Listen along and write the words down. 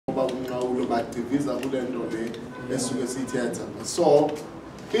badiviza kule nto le esuke siyithetha. So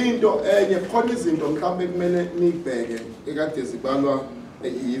into enye khona izinto mhlawumbe kumele nibheke ekade zibalwa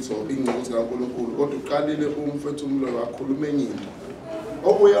yizo ingcebo kaNkulunkulu kodwa uqalile umfethu umloyo wakhuluma enye into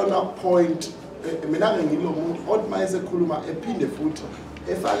okuyona point mina ngilo muntu othi maye sekhuluma ephinde futhi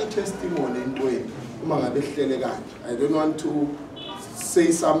efaka testimony entweni uma ngabe ehlele kanje. I don't want to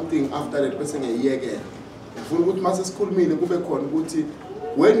say something after that person ngiyekela ufuna ukuthi mase sikhulumile kube khona ukuthi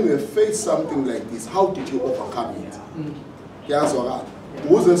when you face something like this, how did you overcome it? Kuyazwakala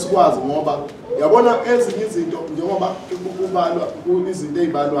ukuze sikwazi ngoba yabona ezinye izinto njengoba kubalwa izinto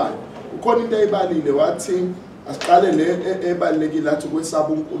ezibalwayo ukhona into ezibalile wathi asiqale le ebalekile athi kwesaba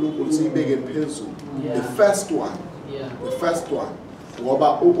uNkulunkulu siyibeke phezulu. The first one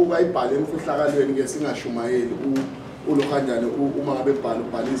ngoba ukayibhala emfihlakalweni ke singashumayeli ulokanjani uma ngabe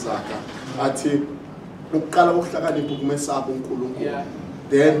ubhala izakha athi ukuqala ukuhlakanipha kumesaba uNkulunkulu.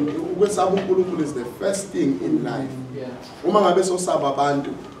 Then ukwesaba uNkulunkulu is the first thing in life. Uma ngabe sosaba abantu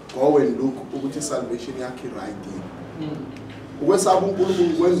go and look ukuthi salvation yakhe right in. Ukwesaba uNkulunkulu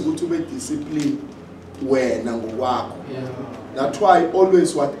kwenza ukuthi ube discipline wena ngokwakho. That's why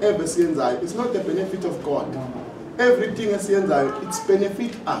always whatever siyenzayo it's not the benefit of God. Everything esiyenzayo it's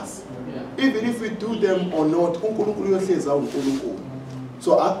benefit us. Even if we do them or not uNkulunkulu uyohleza uNkulunkulu.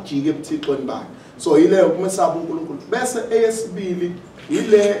 So akujike ebuthixweni bakhe. So ile ukumesaba uNkulunkulu bese eyesibili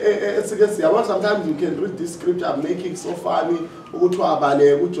ile esike siyabona sometimes you can read this scripture I'm making so funny ukuthi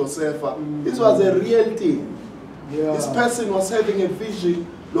wabaleka uJoseph. This was a real thing. This person was having a vision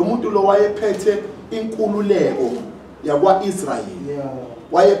lo muntu lo wayephethe inkululeko yakwa Israel.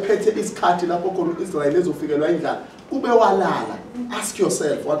 Wayephethe isikhathi lapho khona uIsrael ezofikelwa indlala kube walala. Ask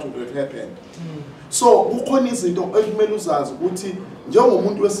yourself what would have happened. So ukhona izinto ekumele uzazi ukuthi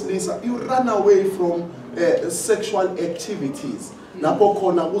njengomuntu wesilisa you run away from sexual activities. Lapho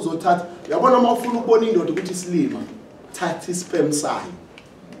khona kuzothatha yabona mawufuna ukubona indoda ukuthi isilima thatha isperm sayo.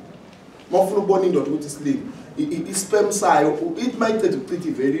 Mawufuna ukubona indoda ukuthi isilima isperm sayo it might take pretty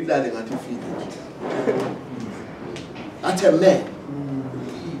very lale ngathi finish. At a man.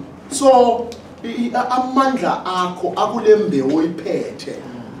 So amandla akho akulembe oyiphethe.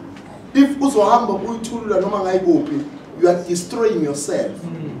 If uzohamba uyithulula noma ngayikuphi you are destroying yourself.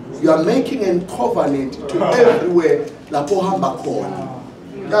 You are making a covenant to everywhere lapho hamba khona.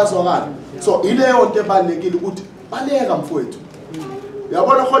 Yazwakala. So ileyo nto ebalekile ukuthi baleka mfowethu.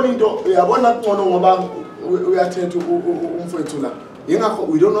 Uyabona khona into uyabona kungcono ngoba uyathetha umfowethu la. Yingakho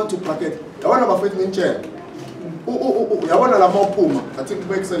we don't want to bracket. Yabona bafethu ngintshela. Uyabona la mawuphuma athi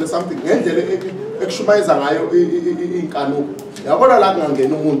kubekisele something ngendlela ekushumayeza ngayo inkanuko. Yabona la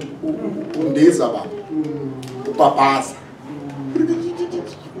kungangena umuntu undiza baba. Ubabhaza.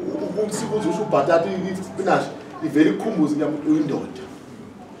 Sikuze usho ubhatata ispinach ivele ikhumbuze ngiyamuntu uyindoda.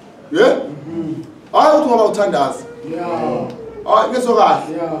 Hayi uthi ngoba uthandaza. Hayi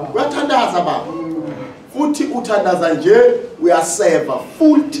ngesokahle. Uyathandaza baba. Futhi uthandaza nje uyaserve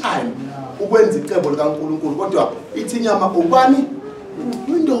full time ukwenza icebo likaNkulunkulu kodwa ithi inyama ubani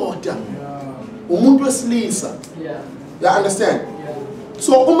uyindoda. Umuntu wesilisa. You understand?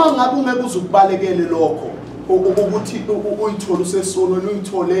 So uma ngabe ungeke uzukubalekele lokho ukuthi uyithola usesonweni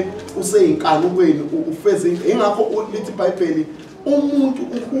uyithole useyinkanukweni ufeze ingakho lithi iBhayibheli umuntu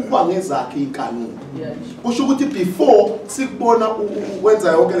ukuba ngezakhe inkanuko. Kusho ukuthi before sikubona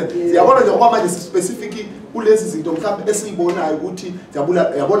ukwenza yonke le siyabona nje ngoba manje specific kulezi zinto mhlawumbe esiyibonayo ukuthi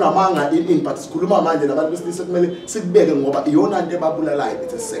yabona amanga in but sikhuluma manje nabantu besilisa kumele sikubeke ngoba iyona into ebabulalayo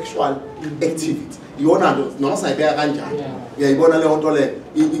it's a sexual activity. Iyona nto noma sayibeka kanjani uyayibona le nto le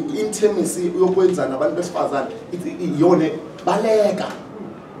intimacy uyokwenza nabantu besifazane iyone baleka.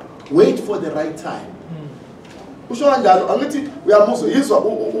 Wait for the right time. Usho kanjalo angithi uyamuzwa yizwa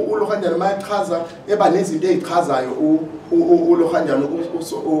ulokanjani mayachaza eba nezinto ezichazayo ulokanjani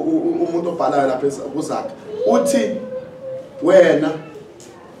umuntu obhalayo lapha kuzakhe uthi wena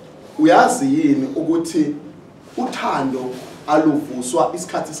uyazi yini ukuthi uthando aluvuswa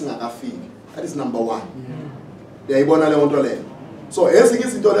isikhathi singakafiki. That is number 1. Uyayibona le nto leyo. So ezinye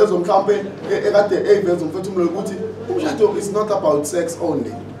izinto lezo mhlawumbe ekade eveza umfethu umlo ukuthi umshado is not about sex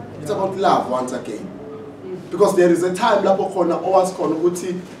only. It's about love once again. Because there is a time lapho khona owasikhona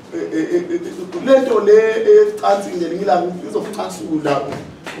ukuthi lento le ecansi ngelingila izokuchasula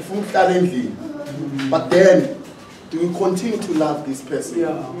ufuna ukuhlala endlini. But then do you continue to love this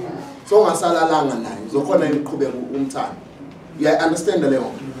person? So ungasalalanga naye uzokhona imiqhubeko umthando. You understand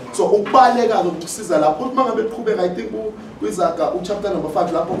leyo? So ukubaleka ukusiza lapho uthi mangabe iqhubeka I think kwizaga chapter number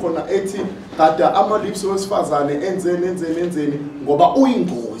 5 lapho khona ethi gada ama lips wesifazane enzeni ngoba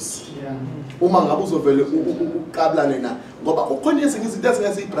uyingozi. uma ngabe uzovele uqablane na ngoba kukhona ezinye izinto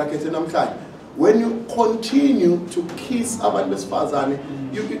ezingazibracket namhlanje when you continue to kiss abantu besifazane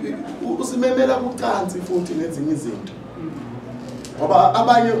usimemela kucansi futhi nezinye izinto ngoba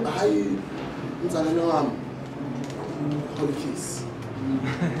abanye hayi umzalwane wami holy kiss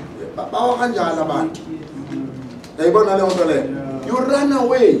bawa kanjalo abantu yayibona le nto le you run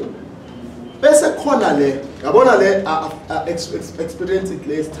away bese khona le yabona le experience it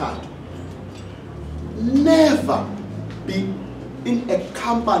last time never be in a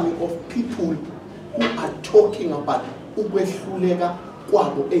company of people who are talking about ukwehluleka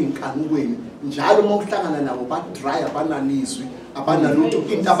kwabo einkanukweni njalo mawuhlangana nabo ba dry abanalizwi abanalutho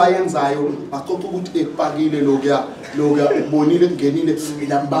into abayenzayo baxoxa ukuthi ekupakile lokuya ubonile kungenile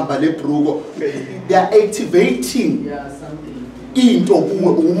ilambamba lebruko they are activating into kuwe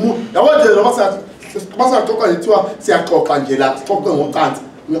umuntu yabona noma basaxoxa lithiwa siyaxoxa nje la sixoxe ngocansi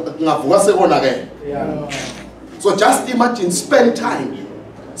ngavuka sekona ke so just imagine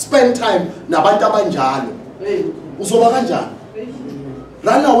spend time nabantu abanjalo uzoba kanjani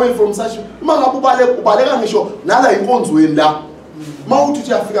run away from such uma ngabe ubaleka ngisho nala inkonzweni la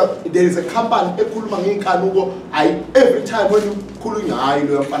mawuthi uyafika there is a company ekhuluma ngeinkanuko every time when you khulunywa hayi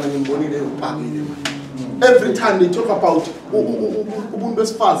lo yafana ngimbonile upakile every time they talk about ubuntu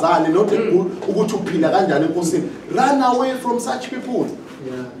besifazane not ukuthi uphila kanjani enkosini run away from such people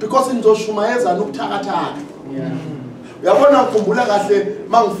because nizoshumayeza nokuthakathaka uyabona ngikhumbula kahle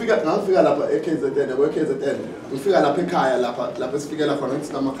mangifika lapha eKZN ngifika lapha ekhaya lapha esifikela khona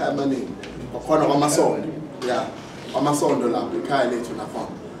ngithi namakhaya amaningi khona kwamasondo kwamasondo lapha ekhaya lethu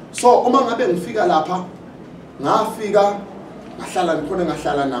nakhona so uma ngabe ngifika lapha ngafika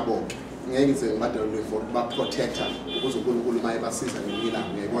ngahlala nabo ngeke ngize ngibadalwe for ba protector ukuze uNkulunkulu maye basiza ngiyila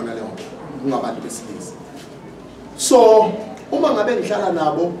ngiyibona leyo kungabantu besilisa so uma ngabe ngihlala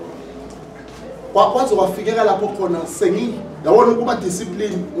nabo kwaze kwafikeka lapho khona yabona ukuba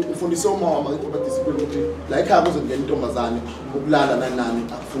discipline ufundise umama ukuba discipline ukuthi la ekhaya kuze ngene intombazane ukulala nanani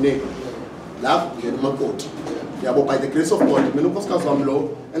akufuneki la ngene umakoti yabo by the grace of God mina unkosikazi wami lo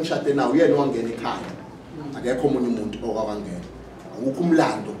engishade nawo uyena wangena ekhaya akekho omunye umuntu okwabangena akukho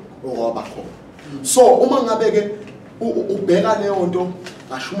umlando okwaba khona so uma ngabe ke ubheka leyo nto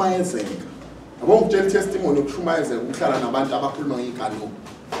ashumayezeka yabo ngitshela testimony yokushumayezeka ukuhlala nabantu abakhuluma ngeinkanuko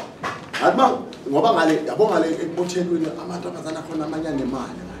Adma ngoba ngale yabonga le ekubothelweni amantombazana khona amanyana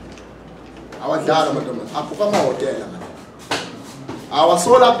nemali awadlala amantombazana aphuka amahotela ngale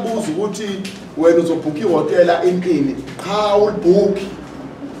awasola kubuza ukuthi wena uzobhuka ihotela empini cha ulibook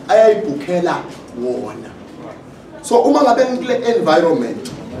ayayibhukela wona so uma ngabe ngikule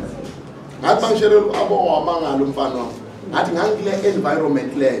environment ngathi bangisherela abo amangalo umfana wami ngathi ngangikule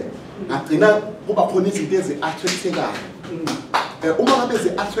environment leyo ngagcina kuba khona izinto ezi-attractekayo uma ngabe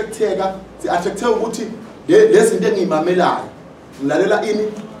zi-attracteka ukuthi lezinto engiyimamelayo ngilalela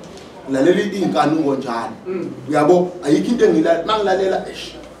ngilalela inkanuko njalo uyabo ayikho into mangilalela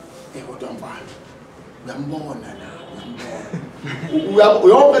kodwa mfana uyambona la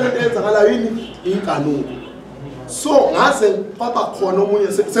uyonke lento eyenzakala yini inkanuko so ngase papa khona omunye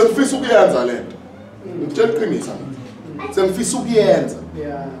sengifisa ukuyenza lento ngitshela iqiniso sengifisa ukuyenza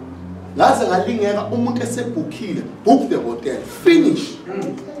ngaze ngalingeka umuntu esebhukhile book the hotel finish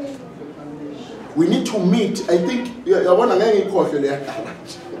we need to meet I think yabona ngeke ngikhohle le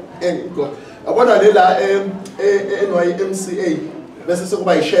yabona lela NYMCA bese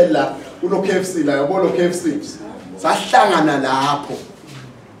sekuba yishell la kuno KFC la yabona KFC sahlangana lapho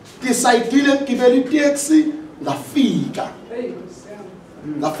decidile ngibela itaxi ngafika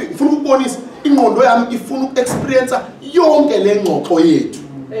ngifuna ukubonisa ingqondo yami ifuna ukuexperience yonke le ngxoxo yethu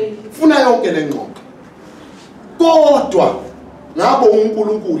funa yonke le ngxoxo kodwa ngabo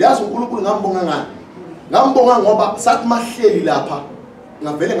uNkulunkulu yazi uNkulunkulu ngambonga ngani ngambonga ngoba sathi mahleli lapha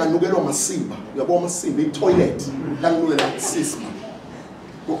ngavele nganukelwa masimba uyabona masimba itoilet la nginukela sisma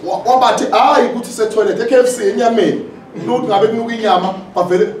wabathi hayi ukuthi se toilet eKFC enyameni ukuthi ngabe kunuka inyama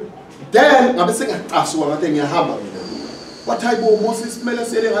bavele then ngabe sengacasuka ngathi ngiyahamba mina wathi hayibo Moses kumele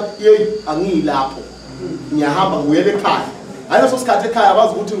sele ngathi hey angilapho ngiyahamba ngiyele ekhaya hayi leso sikhathi ekhaya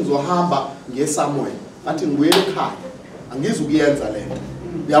abazi ukuthi ngizohamba ngeSamuel bathi ngiyele ekhaya angizi ukuyenza lento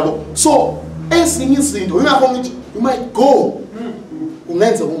yabo so ezinye izinto ingakho ngithi you might go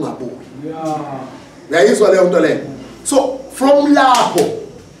ungenza kungabuki uyayizwa leyo nto leyo so from lapho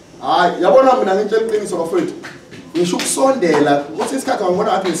hayi yabona mina ngitshela iqiniso bafowethu ngisho ukusondela ukuthi isikhathi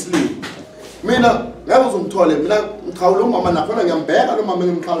ngibona ngathi ngisilile mina ngeke uzungithole mina ngikhawula umama nakhona ngiyambheka lo mama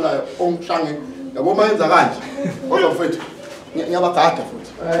engimkhawulayo ongishange yabo mayenza kanje kodwa bafowethu ngiyabagada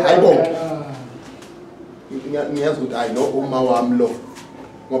futhi hayi bonke ngiyazi ukuthi hayi lo uma wami lo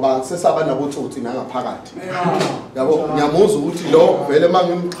ngoba sesaba nabotsotsi nangaphakathi yabo ngiyamuzwa ukuthi lo vele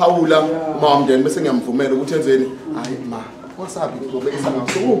mangimkhawula uma wamndeni bese ngiyamvumela ukuthi enzeni hayi ma wasabi ngizobekisa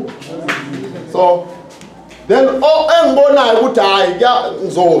ngasuku so then engibonayo ukuthi hayi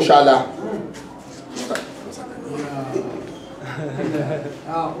ngizosha la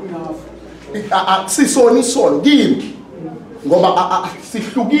akusisona isolo kimi ngoba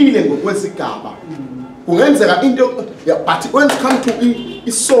sihlukile ngokwesigaba kungenzeka into but when it comes to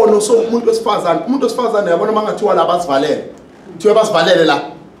isono so umuntu wesifazane yabona mangathiwa la basivalele thiwe basivalele la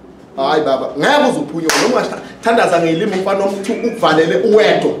hayi baba ngeke uzuphunywa noma ungathandaza ngelimi mfana umuntu ukuvalele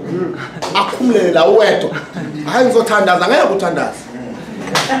uwedwa akhumulele la uwedwa hayi ngizothandaza ngeke uthandaza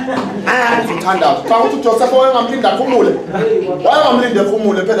ngizothandaza xa uthi Joseph wayengamlinda aphumule wayengamlinda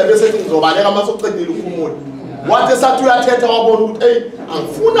aphumule phela bese ngizobaleka mase uqedile uphumule wathi esathi uyathetha wabona ukuthi hey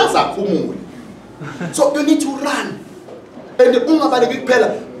angifuna zaphumule. So you need to run and ungabaleki kuphela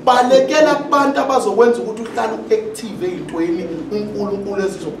balekela abantu abazokwenza ukuthi uhlale uactive ezintweni uNkulunkulu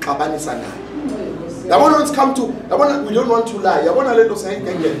ezizokuxabanisa naye. Yabona when it come to yabona we don't want to lie. Yabona lento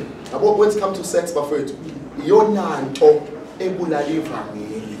sayingengele. Yabo when it come to sex bafethu iyona nto ebulala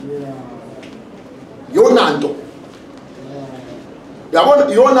ivangeli. Yona nto.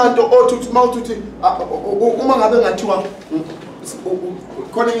 Yabona iyona nto othi mawuthi uma ngabe ngathiwa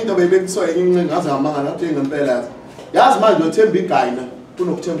khona into bebekusoya incinci ngaze ngamanga nathi ngempela yazi manje uthemba igayina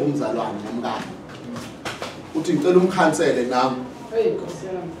kunokuthemba umzalwane nomngane uthi ngicela umkhansele nami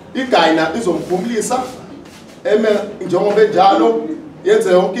igayina izomphumulisa eme njengoba enjalo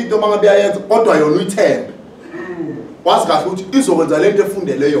yenze yonke into mangabe yayenza kodwa yona uyithembe wazi kahle ukuthi izokwenza lento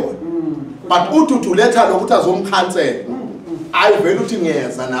efundele yona but uthi uletha lokuthi azomkhansela ayivela uthi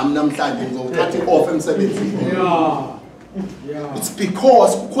ngiyeza nami namhlanje ngizothatha i-off emsebenzini. It's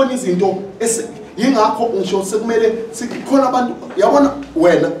because kukhona izinto yingakho ngisho sekumele sikhona abantu yabona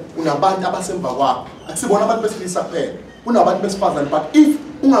wena unabantu abasemva kwakho akusibona abantu besilisa kuphela kunabantu besifazane but if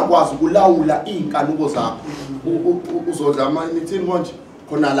ungakwazi ukulawula inkanuko zakho uzodla amanyithini konje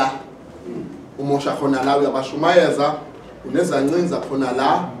khona la umosha khona la uyabashumayeza unezancinza khona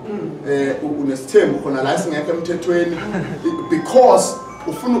la unesithembu khona la singekho emthethweni because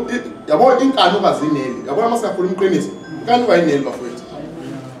ufuna yabo inkanuko azineli yabona masingakhuluma iqiniso inkanuko ayineli bafowethu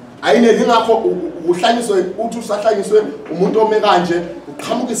ayineli ngakho uhlanyiswe uthi usahlanyiswe umuntu ome kanje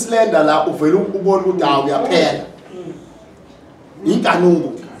uqhamuka isilenda la uvela ubona ukuthi hawo uyaphela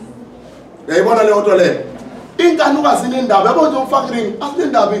inkanuko yayibona le nto le inkanuko azinendaba yabo nje ufaka ring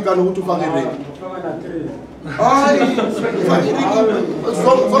asinendaba inkanuko ukuthi ufake ring hayi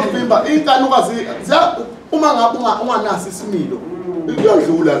zokuvimba inkanuko uma ngabe unganasi isimilo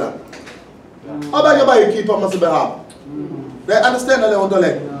iyadlula la abanye bayikhipha mase behamba they understand le nto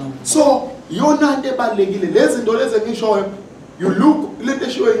le so yona into ebalekile lezi zinto lezi engishoyo you look lento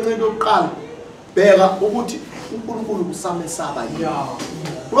eshiwe incane yokuqala bheka ukuthi uNkulunkulu usamesaba yini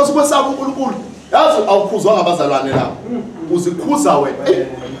because kwesaba uNkulunkulu yazi awukhuzwa ngabazalwane lapho uzikhuza wena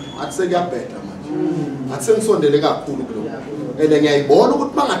athi sekuyabheda manje athi sengisondele kakhulu kulo and ngiyayibona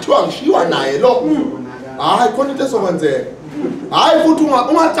ukuthi mangathiwa ngishiwa naye lo hayi khona into ezokwenzeka hayi futhi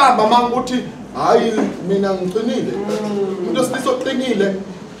ungacamba manje ukuthi hayi mina ngiqinile umuntu esisoqinile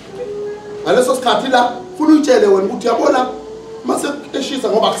ngaleso sikhathi la ufuna utshele wena ukuthi yabona mase eshisa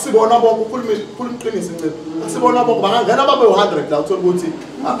ngoba akusibona bonke ukhuluma iqiniso incane akusibona bonke bangangena babe 100 la uthola ukuthi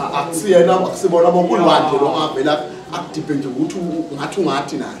akusiyena akusibona bonke ulwandle lo ngavela akudepende ukuthi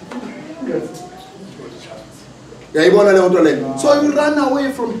ungathi naye yayibona le nto le so you run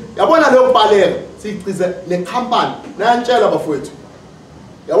away from yabona leyo kubaleka siyichize nekhampani nayantshela bafowethu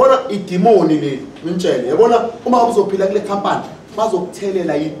yabona idemoni leli ngintshele yabona uma uzophila kule company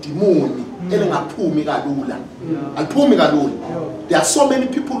bazokuthelela idemoni elingaphumi kalula aliphumi kalula. There are so many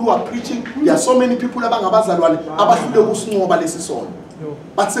people who are preaching, there are so many people abangabazalwane abahlule ukusinqoba lesisono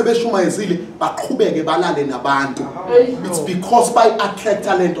bathi sebeshumayezile baqhubeke balale nabantu. It's because by attract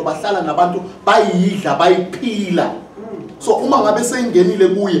talent bahlala nabantu bayidla bayiphila. So uma ngabe seyingenile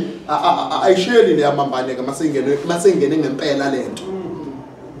kuye ayisheli le yamambaleka masengene ngempela lento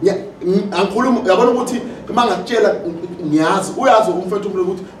angikhuluma yabona ukuthi mangakutshela ngiyazi uyazi umfethu umuntu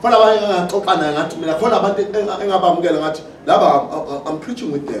ukuthi khona abanye engaxoxa naye ngathi mina khona abantu engabamukela ngathi laba I'm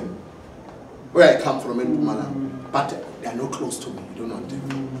preaching with them where I come from in Mpumalanga but they are not close to me. You don't know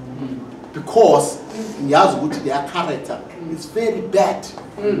them because ngiyazi ukuthi their character is very bad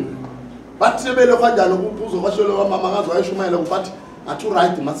but sebele kanjani ukubuzo kwasholo wamama ngazo ayishumayela ukuthi athi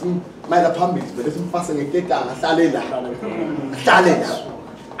right masimela phambili vele simfase ngekekanga hlale la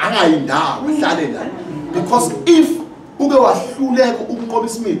angayindawo hlale la because if uke wahluleka ukunqoba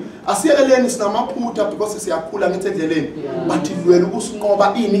isimilo. Asiyekeleni sinamaphutha because siyakhula ngithi endleleni, but ilwela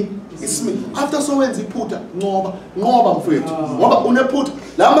ukusinqoba ini isimilo. After so wenza iphutha nqoba mfethu, ngoba unephutha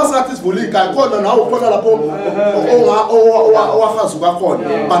la masathi sivula igaya khona nawe ukhona lapho owahazuka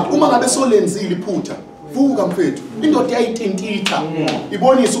khona, but uma ngabe solenzile iphutha vuka mfethu, indoda yayitintitha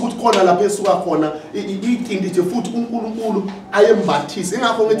ibonisa ukuthi khona lapho esuka khona itintithe futhi uNkulunkulu ayembathise.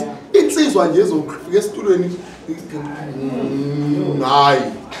 Ingakho ngithi insizwa nje ezofika esitulweni hayi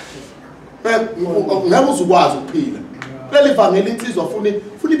ngeke uzukwazi ukuphila leli vangeli. Insizwa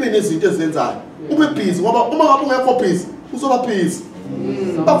funa ibe nezinto ezenzayo, ube busy, ngoba uma ngabe ungekho busy uzoba busy.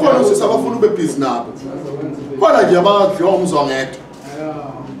 Bakhona usisa abafuna ube busy nabo, khona nje abadliwa umzwa ngedwa.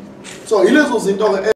 So yilezo zinto